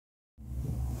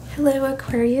Hello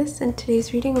Aquarius, in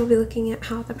today's reading we'll be looking at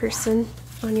how the person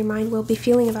on your mind will be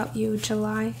feeling about you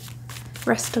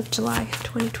rest of July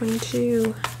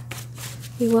 2022.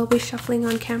 We will be shuffling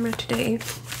on camera today.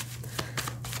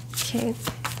 Okay.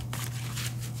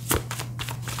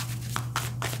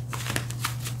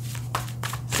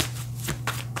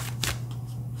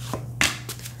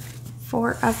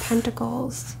 Four of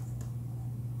Pentacles.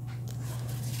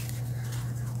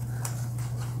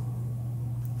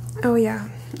 Oh yeah,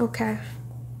 okay.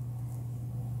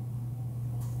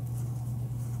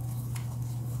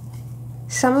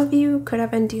 Some of you could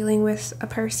have been dealing with a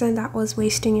person that was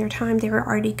wasting your time. They were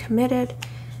already committed,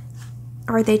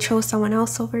 or they chose someone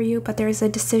else over you, but there's a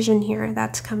decision here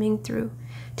that's coming through.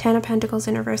 10 of Pentacles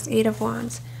in reverse, 8 of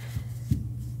Wands.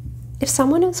 If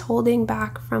someone is holding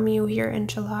back from you here in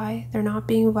July, they're not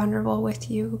being vulnerable with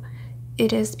you,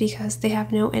 it is because they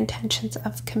have no intentions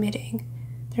of committing.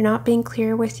 They're not being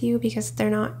clear with you because they're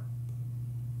not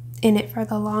in it for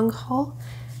the long haul.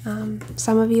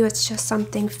 Some of you, it's just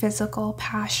something physical,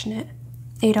 passionate.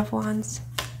 8 of Wands.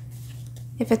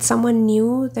 If it's someone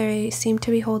new, they seem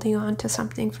to be holding on to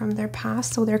something from their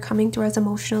past, so they're coming through as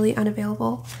emotionally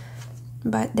unavailable.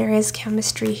 But there is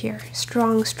chemistry here.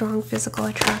 Strong, strong physical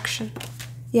attraction.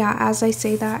 Yeah, as I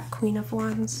say that, Queen of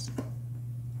Wands.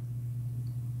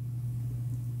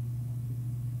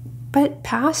 But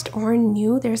past or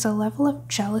new, there's a level of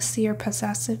jealousy or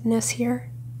possessiveness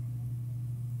here.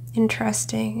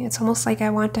 Interesting. It's almost like I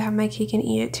want to have my cake and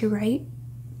eat it too, right?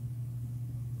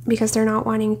 Because they're not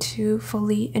wanting to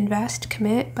fully invest,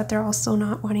 commit, but they're also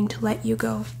not wanting to let you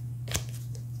go.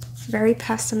 Very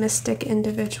pessimistic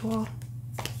individual.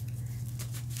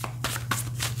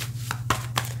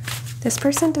 This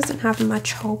person doesn't have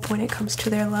much hope when it comes to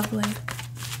their love life.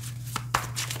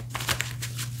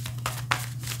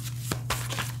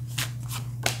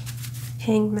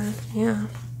 Hangman, yeah.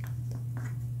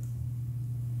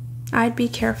 I'd be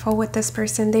careful with this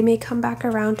person. They may come back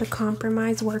around to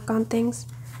compromise, work on things.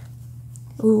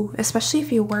 Ooh, especially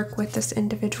if you work with this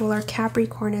individual, or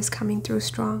Capricorn is coming through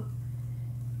strong.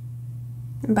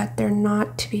 But they're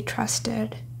not to be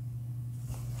trusted.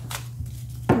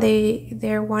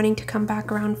 They're wanting to come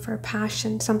back around for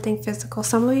passion, something physical.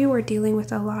 Some of you are dealing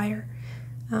with a liar.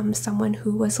 Someone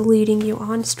who was leading you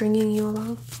on, stringing you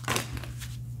along.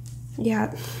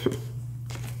 Yeah,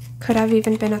 could have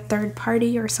even been a third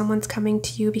party, or someone's coming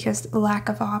to you because lack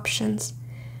of options.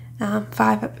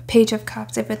 Page of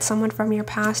Cups. If it's someone from your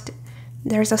past,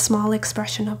 there's a small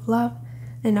expression of love,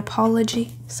 an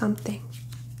apology, something.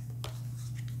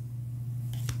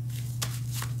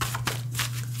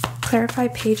 Clarify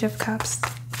Page of Cups.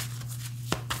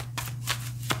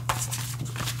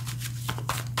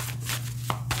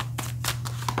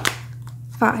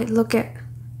 Look at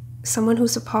someone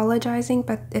who's apologizing,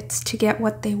 but it's to get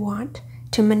what they want,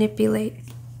 to manipulate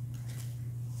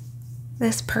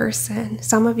this person.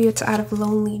 Some of you, it's out of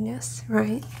loneliness,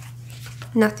 right?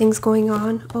 Nothing's going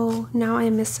on. Oh, now I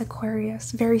miss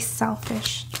Aquarius. Very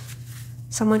selfish.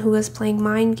 Someone who is playing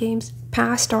mind games,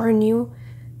 past or new.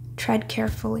 Tread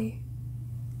carefully.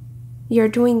 You're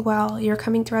doing well. You're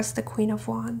coming through as the Queen of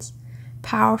Wands.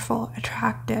 Powerful,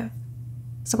 attractive.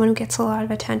 Someone who gets a lot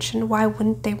of attention. Why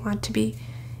wouldn't they want to be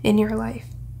in your life?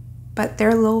 But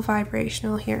they're low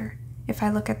vibrational here. If I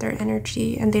look at their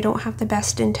energy, and they don't have the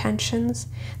best intentions,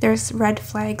 there's red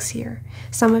flags here.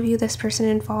 Some of you, this person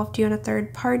involved you in a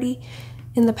third party.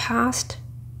 In the past,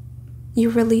 you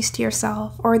released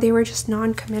yourself, or they were just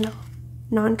non-committal.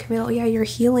 Yeah, you're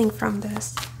healing from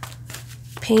this.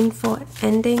 Painful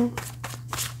ending,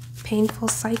 painful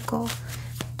cycle.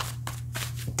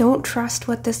 Don't trust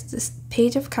what this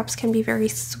Page of Cups can be very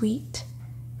sweet,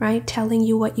 right? Telling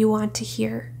you what you want to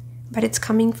hear, but it's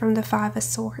coming from the 5 of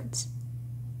Swords.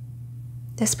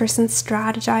 This person's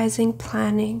strategizing,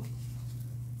 planning,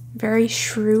 very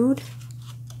shrewd.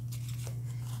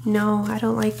 No, I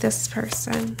don't like this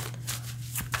person.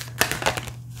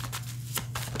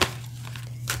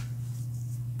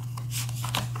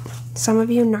 Some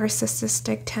of you,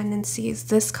 narcissistic tendencies.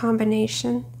 This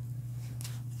combination,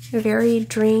 a very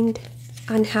drained,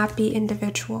 unhappy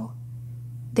individual.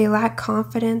 They lack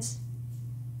confidence,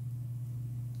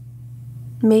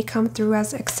 may come through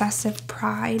as excessive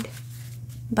pride,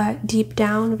 but deep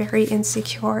down, very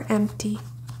insecure, empty.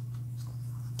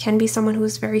 Can be someone who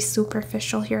is very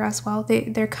superficial here as well.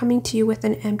 They're coming to you with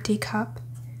an empty cup.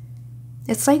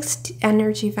 It's like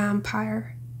energy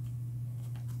vampire.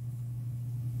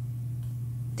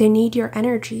 They need your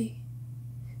energy.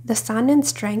 The Sun in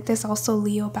Strength is also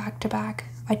Leo back-to-back.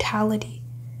 Vitality,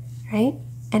 right?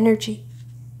 Energy.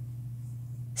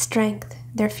 Strength.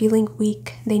 They're feeling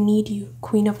weak. They need you.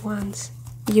 Queen of Wands.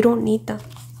 You don't need them.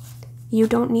 You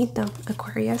don't need them,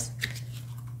 Aquarius.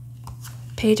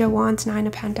 Page of Wands, Nine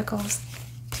of Pentacles.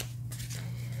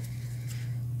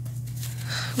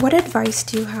 What advice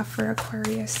do you have for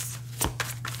Aquarius?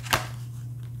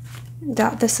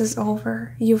 That this is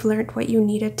over. You've learned what you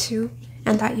needed to,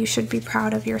 and that you should be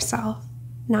proud of yourself.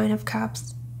 Nine of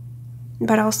Cups.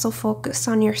 But also focus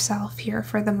on yourself here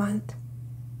for the month.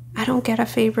 I don't get a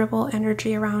favorable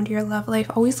energy around your love life.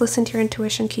 Always listen to your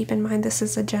intuition. Keep in mind this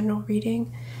is a general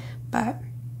reading, but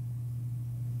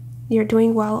you're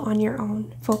doing well on your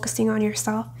own, focusing on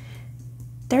yourself.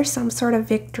 There's some sort of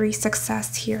victory,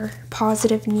 success here,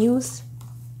 positive news.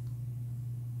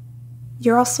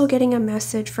 You're also getting a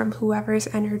message from whoever's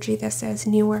energy this is,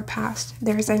 new or past.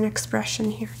 There's an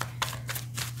expression here,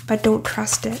 but don't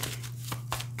trust it.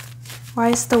 Why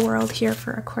is the world here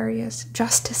for Aquarius?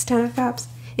 Justice, Ten of Cups.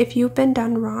 If you've been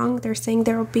done wrong, they're saying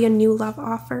there will be a new love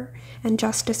offer and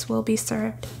justice will be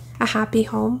served. A happy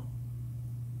home.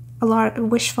 A lot of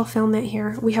wish fulfillment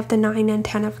here. We have the 9 and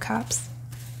 10 of Cups.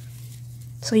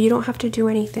 So you don't have to do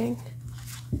anything.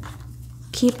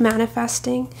 Keep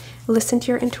manifesting. Listen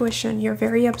to your intuition. You're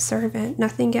very observant.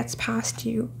 Nothing gets past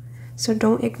you. So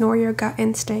don't ignore your gut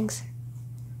instincts.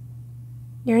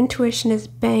 Your intuition is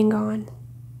bang on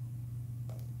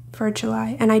for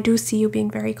July. And I do see you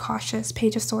being very cautious.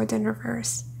 Page of Swords in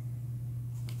reverse.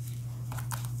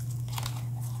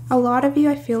 A lot of you,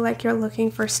 I feel like you're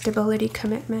looking for stability,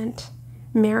 commitment,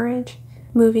 marriage,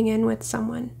 moving in with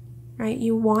someone, right?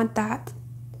 You want that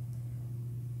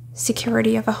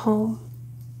security of a home.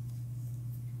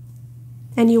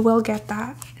 And you will get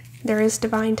that. There is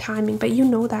divine timing, but you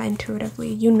know that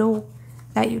intuitively. You know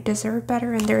that you deserve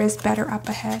better and there is better up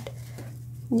ahead.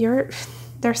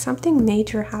 There's something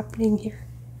major happening here.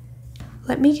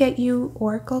 Let me get you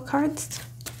oracle cards,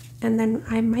 and then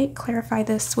I might clarify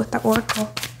this with the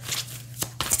oracle.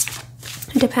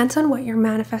 It depends on what you're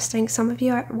manifesting. Some of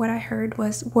you, what I heard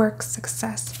was work,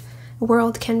 success.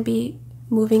 World can be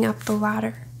moving up the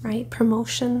ladder, right?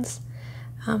 Promotions,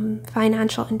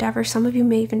 financial endeavor. Some of you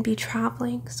may even be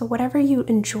traveling. So whatever you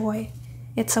enjoy,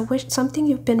 it's a wish, something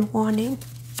you've been wanting.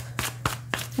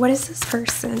 What is this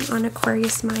person on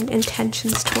Aquarius mind?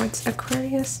 Intentions towards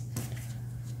Aquarius?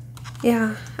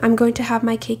 Yeah, I'm going to have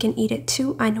my cake and eat it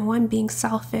too. I know I'm being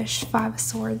selfish. 5 of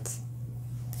Swords.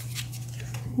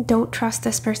 Don't trust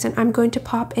this person. I'm going to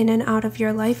pop in and out of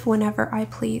your life whenever I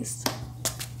please.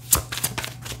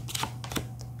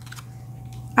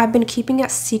 I've been keeping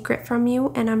it secret from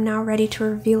you, and I'm now ready to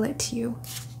reveal it to you.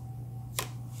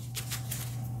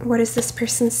 What is this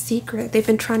person's secret? They've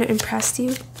been trying to impress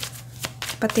you,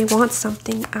 but they want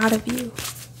something out of you.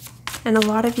 And a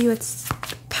lot of you, it's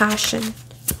passion,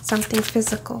 something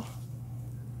physical.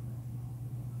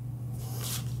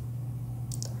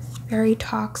 Very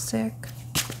toxic.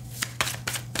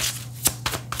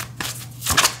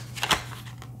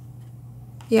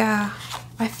 Yeah,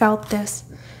 I felt this.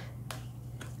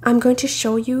 I'm going to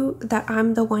show you that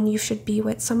I'm the one you should be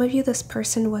with. Some of you, this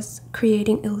person was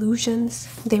creating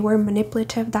illusions. They were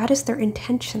manipulative. That is their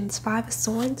intentions. 5 of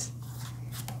Swords.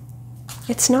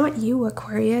 It's not you,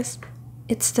 Aquarius.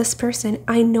 It's this person.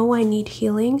 I know I need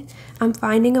healing. I'm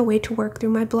finding a way to work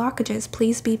through my blockages.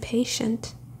 Please be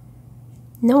patient.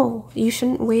 No, you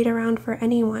shouldn't wait around for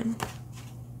anyone.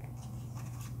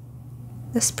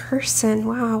 This person,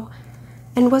 wow.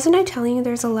 And wasn't I telling you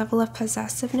there's a level of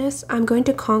possessiveness? I'm going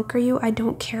to conquer you. I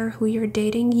don't care who you're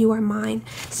dating. You are mine.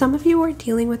 Some of you are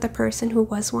dealing with a person who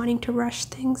was wanting to rush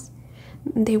things.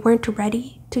 They weren't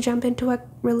ready to jump into a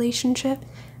relationship,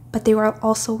 but they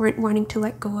also weren't wanting to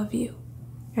let go of you,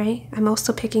 right? I'm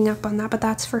also picking up on that, but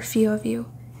that's for a few of you.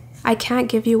 I can't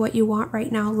give you what you want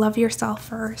right now. Love yourself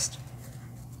first.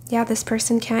 Yeah, this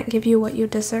person can't give you what you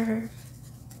deserve,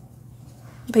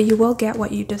 but you will get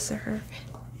what you deserve,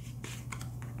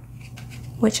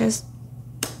 which is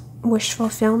wish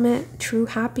fulfillment, true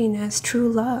happiness,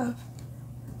 true love.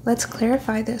 Let's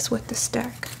clarify this with this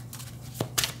deck.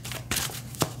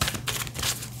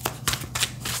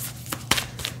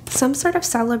 Some sort of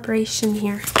celebration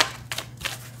here.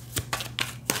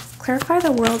 Clarify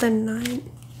the World and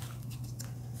 9.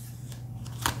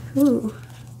 Ooh.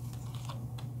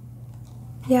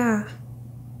 Yeah.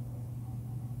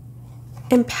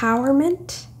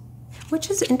 Empowerment.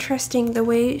 Which is interesting, the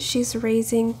way she's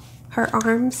raising her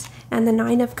arms, and the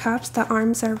 9 of Cups, the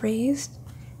arms are raised.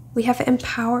 We have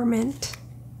empowerment.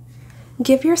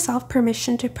 Give yourself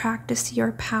permission to practice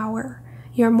your power.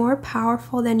 You're more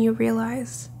powerful than you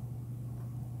realize.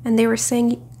 And they were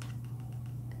saying,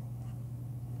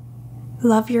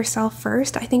 love yourself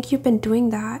first. I think you've been doing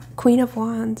that. Queen of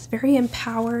Wands, very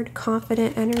empowered,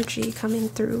 confident energy coming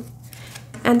through.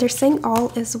 And they're saying all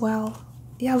is well.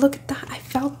 Yeah, look at that. I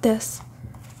felt this.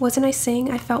 Wasn't I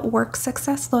saying I felt work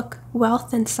success? Look,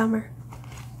 wealth and summer.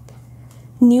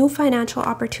 New financial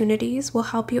opportunities will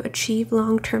help you achieve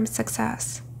long-term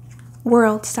success.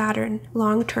 World, Saturn,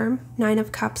 long-term, 9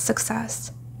 of Cups,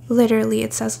 success. Literally,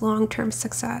 it says long-term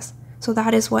success. So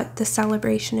that is what the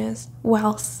celebration is.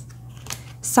 Wealth.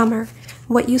 Summer,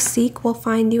 what you seek will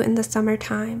find you in the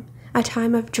summertime. A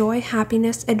time of joy,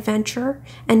 happiness, adventure,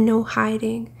 and no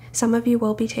hiding. Some of you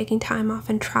will be taking time off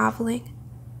and traveling.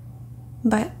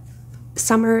 But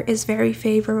summer is very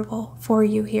favorable for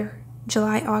you here.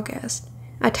 July, August.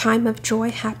 A time of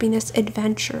joy, happiness,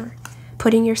 adventure.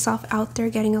 Putting yourself out there,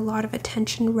 getting a lot of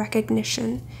attention,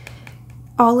 recognition.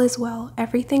 All is well.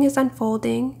 Everything is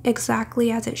unfolding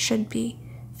exactly as it should be.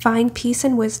 Find peace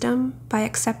and wisdom by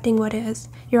accepting what is.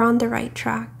 You're on the right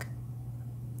track.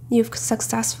 You've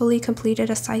successfully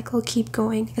completed a cycle. Keep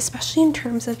going, especially in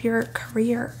terms of your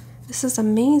career. This is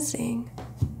amazing.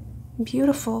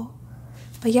 Beautiful.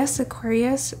 But yes,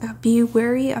 Aquarius, be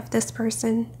wary of this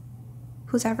person,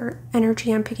 whose ever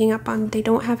energy I'm picking up on. They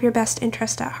don't have your best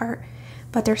interest at heart.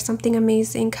 But there's something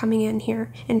amazing coming in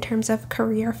here in terms of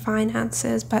career,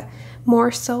 finances, but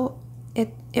more so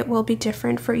it will be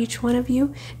different for each one of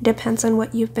you. Depends on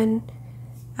what you've been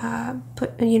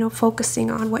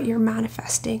focusing on, what you're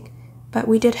manifesting. But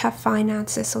we did have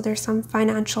finances, so there's some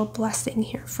financial blessing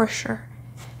here for sure.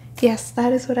 Yes,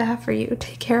 that is what I have for you.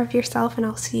 Take care of yourself, and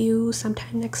I'll see you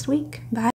sometime next week. Bye.